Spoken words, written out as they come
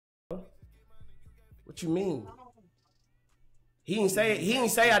What you mean? He ain't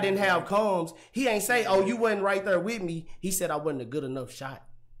say I didn't have combs. He ain't say, oh, you wasn't right there with me. He said I wasn't a good enough shot.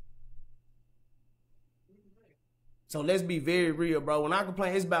 So let's be very real, bro. When I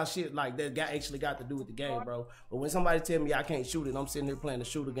complain, it's about shit like that actually got to do with the game, bro. But when somebody tell me I can't shoot it, I'm sitting here playing the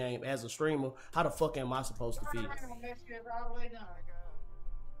shooter game as a streamer, how the fuck am I supposed to feel?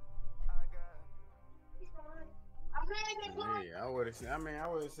 Yeah, I would have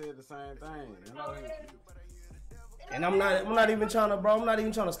said the same thing. You know? And I'm not even trying to, bro. I'm not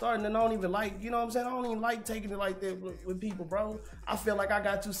even trying to start, and I don't even like, you know what I'm saying? I don't even like taking it like that with people, bro. I feel like I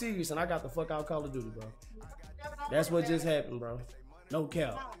got too serious, and I got the fuck out Call of Duty, bro. That's what just happened, bro. No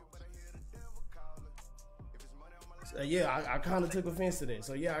cap. So, yeah, I kind of took offense to that.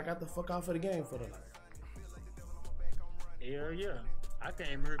 So yeah, I got the fuck out for the game for the night. Yeah. I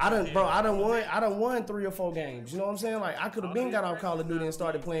can't remember. I done won 3 or 4 games. You know what I'm saying? Like I could have been got off Call of Duty and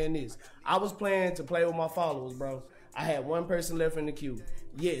started playing this. I was playing to play with my followers, bro. I had 1 person left in the queue.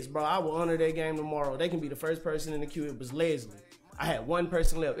 Yes, bro, I will honor that game tomorrow. They can be the first person in the queue. It was Leslie. I had 1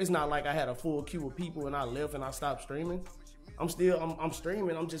 person left. It's not like I had a full queue of people and I left and I stopped streaming. I'm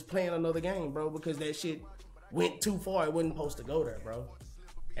streaming. I'm just playing another game, bro, because that shit went too far. It wasn't supposed to go there, bro.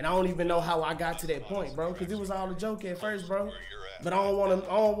 And I don't even know how I got to that point, bro, because it was all a joke at first, bro. But I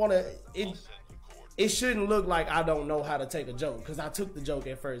don't want to, it shouldn't look like I don't know how to take a joke, because I took the joke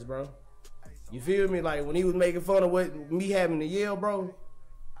at first, bro. You feel me? Like when he was making fun of me having to yell, bro,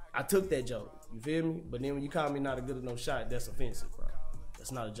 I took that joke. You feel me? But then when you call me not a good enough shot, that's offensive, bro.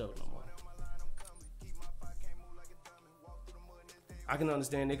 That's not a joke no more. I can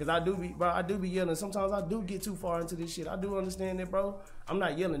understand that, because I do be yelling. Sometimes I do get too far into this shit. I do understand that, bro. I'm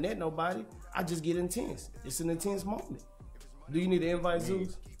not yelling at nobody. I just get intense. It's an intense moment. Do you need to invite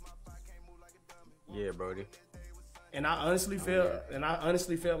Zeus? Yeah, Brody. And I honestly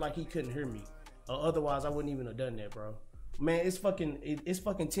felt like he couldn't hear me. Or otherwise I wouldn't even have done that, bro. Man, it's fucking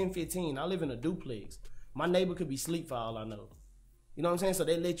 10:15. I live in a duplex. My neighbor could be asleep for all I know. You know what I'm saying? So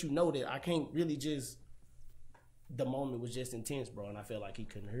they let you know that I can't really just, the moment was just intense, bro, and I felt like he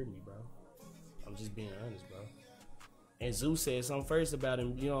couldn't hear me, bro. I'm just being honest, bro. And Zeus said something first about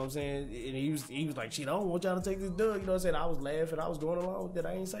him, you know what I'm saying? And he was like, shit, I don't want y'all to take this dub. You know what I'm saying? I was laughing, I was going along with it.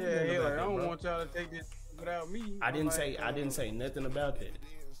 I ain't saying nothing about like, that, I don't bro. want y'all to take this without me. I didn't say nothing about that.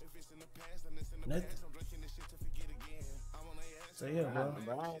 Nothing. So yeah,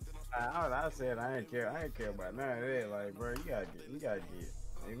 bro. I said I ain't care about none of that. Like, bro, you gotta get.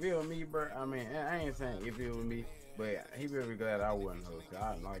 If it was me, bro, I mean, I ain't saying if it was me, but he really glad I wasn't host.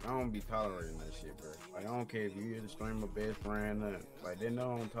 I don't be tolerating that shit, bro. Like, I don't care if you're the streamer best friend, nothing. Like, they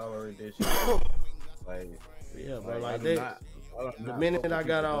know I don't tolerate that shit. Like, yeah, bro, like that. The minute I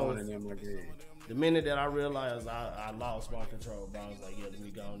got on, the minute that I realized I lost my control, bro, I was like, yeah, let me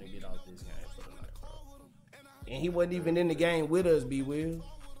go on and get off this game for the night, bro. And he wasn't even in the game with us, B. Will.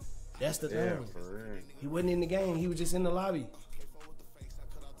 That's the thing. For real. He wasn't in the game. He was just in the lobby.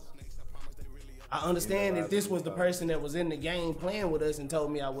 I understand if this was the person that was in the game playing with us and told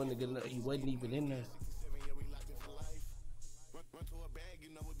me I wasn't good enough. He wasn't even in there.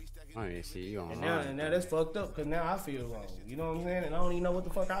 I ain't see you on. And now that's fucked up, because now I feel wrong. You know what I'm saying? And I don't even know what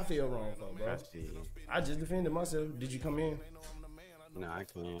the fuck I feel wrong for, bro. I just defended myself. Did you come in? No, I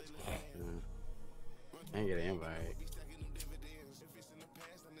can't. I ain't get an invite.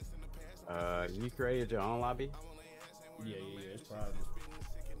 You created your own lobby? Yeah, it's private.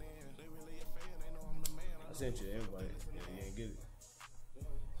 I sent you the invite. Yeah, you ain't get it.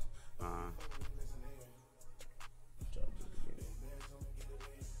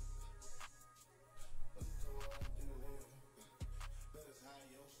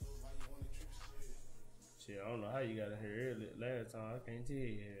 Shit, I don't know how you got in here early last time. I can't tell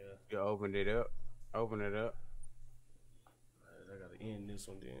you. You opened it up. Open it up. I gotta end this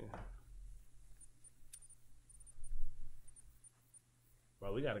one then.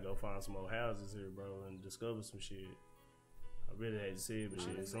 Bro, we gotta go find some more houses here, bro, and discover some shit. I really hate to say it, but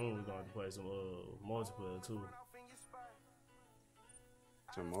shit, soon we're gonna have to play some multiplayer too.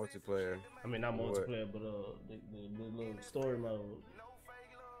 Some multiplayer. I mean, not multiplayer, but the little story mode.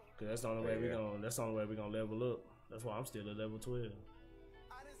 Cause that's the only way we gonna level up. That's why I'm still at level 12.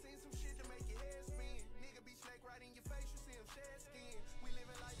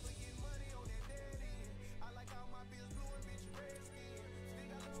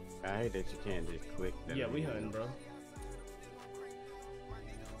 I hate that you can't just click that. Yeah, we hunting, bro.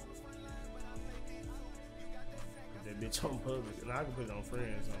 That bitch on public, and I can put it on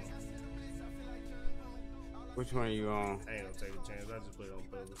friends. Which one are you on? I ain't gonna take a chance. I just put it on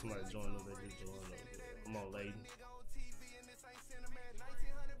public. Somebody join us, they just join us. I'm on lady.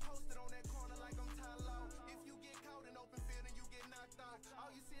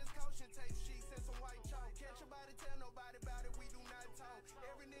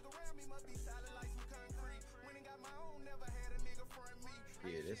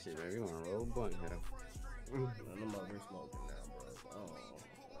 that shit, man. We gonna roll a blunt here. I'm over here smoking now, bro. Oh.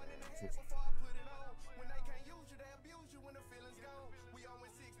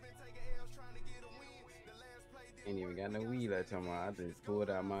 Ain't even got no weed that time. I just pulled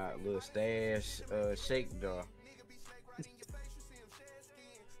out my little stash shake jar.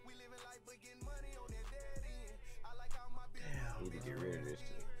 Damn, need to get rid of this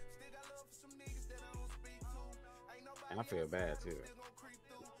shit. And I feel bad too.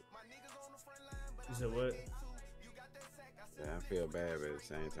 You said what? Yeah, I feel bad, but at the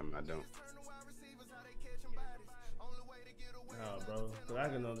same time, I don't. Nah, bro. Cause I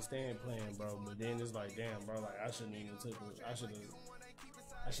can understand playing, bro. But then it's like, damn, bro. Like I shouldn't even took it. I should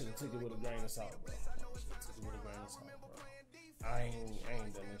have took it with a grain of salt, bro. I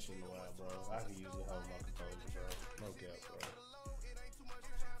ain't done this shit in a while, bro. I can usually hold my composure, bro. No cap, bro.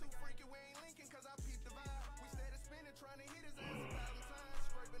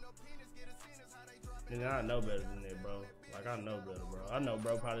 And I know better than that, bro. Like I know better, bro. I know,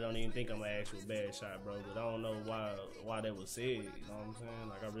 bro. Probably don't even think I'm an actual bad shot, bro. But I don't know why that was said. You know what I'm saying?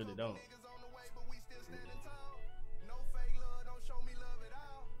 Like I really don't.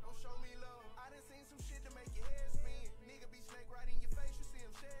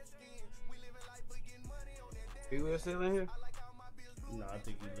 He was still in here? No, I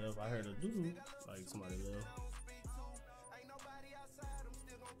think he left. I heard a doo like somebody left.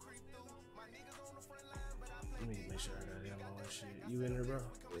 Let me make sure I got him on that shit. You in there, bro?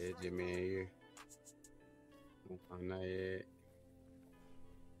 Yeah, Jimmy in here. I'm not yet. It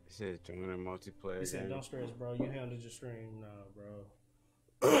says join the multiplayer. He said, game. don't stress, bro. You handled your stream. Nah,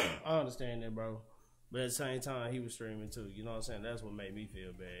 bro. I understand that, bro. But at the same time, he was streaming too. You know what I'm saying? That's what made me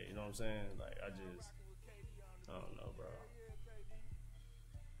feel bad. You know what I'm saying? Like, I don't know, bro.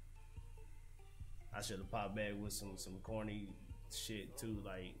 I should have popped back with some corny shit too.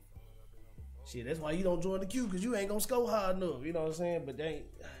 Like, shit, that's why you don't join the queue, because you ain't going to score hard enough. You know what I'm saying? But it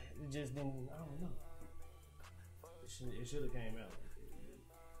just didn't, I don't know. It should have came out.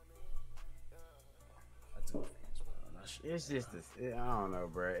 I took offense, bro. It's just, I don't know,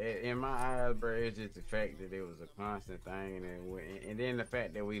 bro. In my eyes, bro, it's just the fact that it was a constant thing, and then the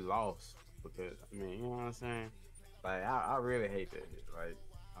fact that we lost. Because, I mean, you know what I'm saying? Like, I really hate that shit. Like,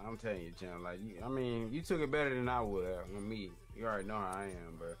 I'm telling you, Jim, like, you took it better than I would have. With me, you already know how I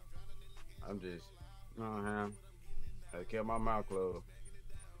am, bro. I'm just, you know what I'm saying? I kept my mouth closed.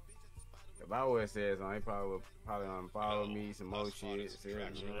 If I would have said something, he probably would unfollow me, some more shit.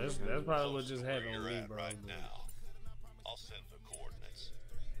 That's probably what just happened with me, bro. Right now. I'll send the coordinates.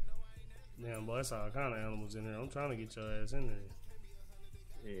 Damn, boy, that's all kind of animals in there. I'm trying to get your ass in there.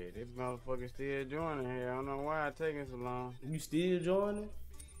 Yeah, this motherfucker still joining here. I don't know why it's taking so long. You still joining?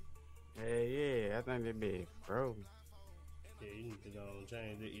 Hey, yeah, I think they big, bro. Yeah, you need to go and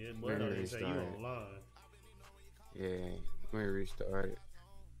change it. Yeah, boy, they say you online. Yeah, let me restart it.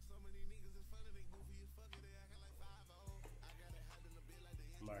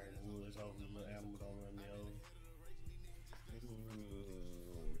 I'm out in the woods, hoping the little animal don't run me over.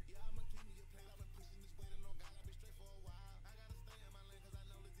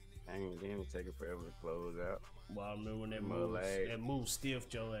 Dang, then it take it forever to close out. Well, I remember when that move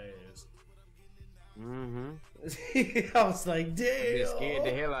stiffed your ass. Mm-hmm. I was like, damn. It scared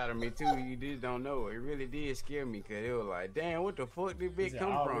the hell out of me too. You just don't know. It really did scare me, cause it was like, damn, what the fuck did bitch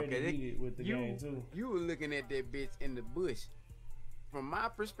come from? Cause you were looking at that bitch in the bush. From my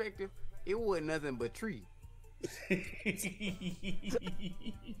perspective, it wasn't nothing but tree. Yeah.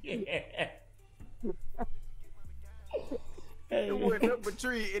 It wasn't nothing but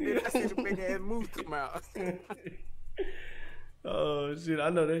tree, and then I see the big ass moose come out. Oh shit! I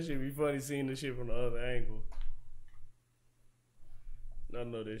know that shit be funny seeing the shit from the other angle. I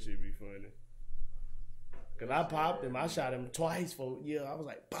know that shit be funny. Cause I popped him, I shot him twice for I was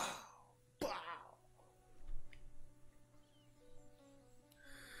like, pow, pow.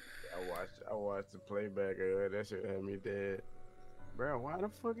 I watched the playback of it. That shit had me dead. Bro, why the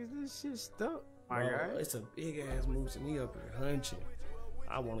fuck is this shit stuck? My guy, it's a big ass moose and he up here hunching.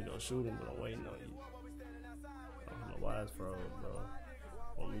 I want to go shoot him, but I'm waiting on you. I don't know why it's froze, bro.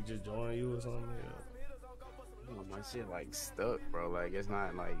 Want me to just join you or something? Yeah. my shit like stuck, bro. Like it's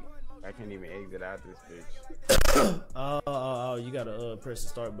not like I can't even exit out this bitch. Oh, you gotta press the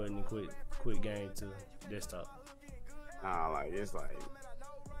start button and quit game to desktop. Nah, like it's like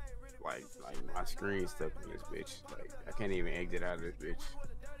my screen stuck in this bitch. Like I can't even exit out of this bitch.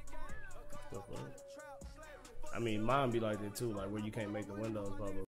 I mean, mine be like that too, like where you can't make the windows pop up.